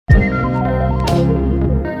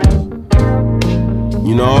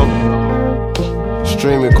You know,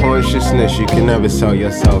 stream of consciousness, you can never sell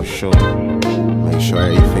yourself short. Make sure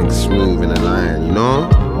everything's smooth in the line, you know?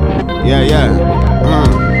 Yeah.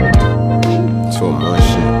 Talk more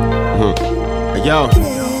shit. Hey, yo.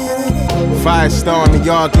 5-star on the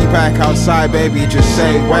yard, get back outside, baby, just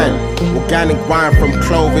say when. Organic wine from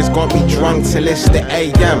Clovis got me drunk till it's the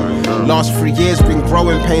AM. Last 3 years been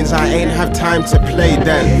growing pains, I ain't have time to play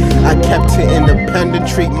then. I kept it independent,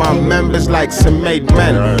 treat my members like some made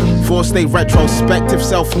men. Forced a retrospective,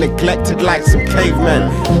 self-neglected like some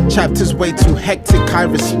cavemen. Chapters way too hectic, I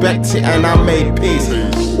respect it and I made peace.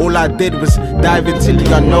 All I did was dive into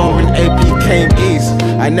the unknown when AP came east.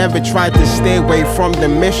 I never tried to stay away from the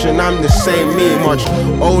mission, I'm the same me, much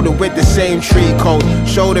older with the same tree code.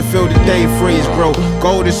 Shoulder feel the day freeze, bro.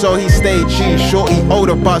 Golden so he stayed G. Shorty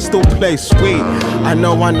older but still play sweet. I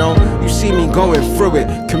know, you see me going through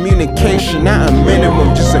it. Communication at a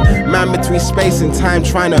minimum, just a man between space and time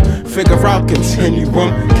trying to figure out continuum.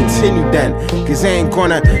 Continue then, cause they ain't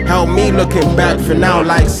gonna help me looking back for now.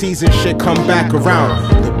 Like season shit come back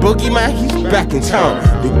around. The boogeyman, he's back in town.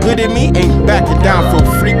 The good in me ain't backing down.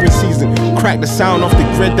 For frequencies and crack the sound off the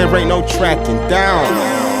grid, there ain't no tracking down.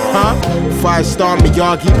 5-star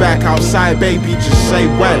Miyagi back outside, baby, just say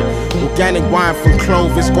when. Organic wine from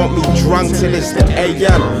Clovis got me drunk till it's the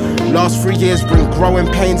AM. Last 3 years bring growing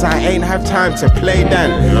pains, I ain't have time to play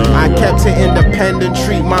then. I kept it independent,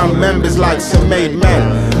 treat my members like some made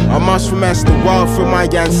men. I must finesse the world for my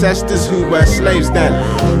ancestors who were slaves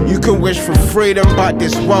then. You can wish for freedom, but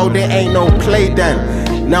this world it ain't no play then.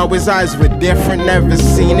 Now his eyes were different, never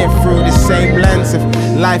seen it through the same lens. If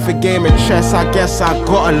life a game of chess, I guess I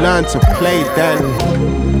gotta learn to play then.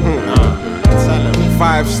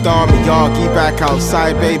 5-star Miyagi back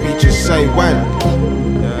outside, baby, just say when.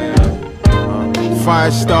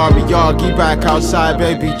 5-star Miyagi back outside,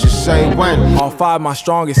 baby, just say when. All 5 my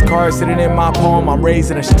strongest cards sitting in my palm, I'm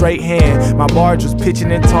raising a straight hand. My barge was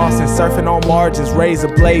pitching and tossing, surfing on margins, razor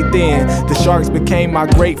blade thin. The sharks became my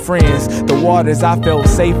great friends. The waters I felt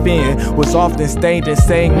safe in was often stained in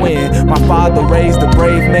same wind. My father raised a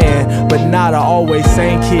brave man, but not an always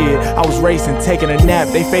sane kid. I was racing, taking a nap,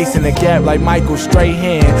 they facing a gap like Michael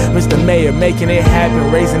Strahan. Mr. Mayor making it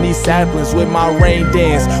happen, raising these saplings with my rain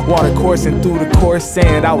dance. Water coursing through the coarse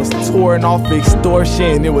sand, I was touring off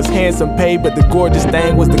extortion. It was handsome pay, but the gorgeous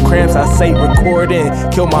thing was the cramps I say recording.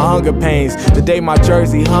 Kill my hunger pains. The day my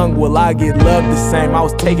jersey hung, will I get loved the same? I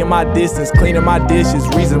was taking my distance, cleaning my dishes.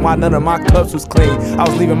 Reason why none of my cups was clean. I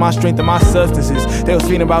was leaving my strength and my substances. They was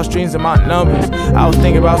feeding about streams and my numbers. I was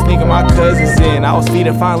thinking about sneaking my cousins in. I was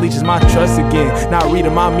feeding fine leeches my trust again. Not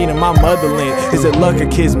reading my meaning, my motherland. Is it luck or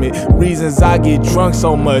kismet? Reasons I get drunk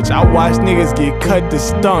so much. I watch niggas get cut to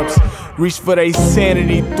stumps. Reach for they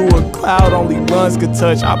sanity through a cloud only lungs could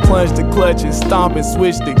touch. I plunged the clutch and stomp and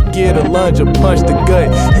switch the gear to lunge or punch the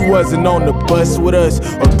gut. You wasn't on the bus with us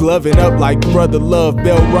or gloving up like brother love.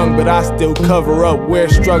 Bell rung but I still cover up where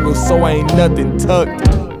struggle so ain't nothing tucked.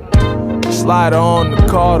 Slider on the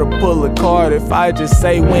car to pull a card if I just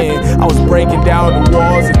say when. I was breaking down the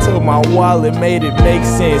walls until my wallet made it make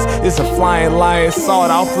sense. It's a flying lion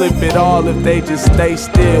salt, I'll flip it all if they just stay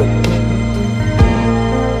still.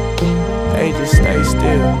 They just stay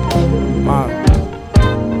still.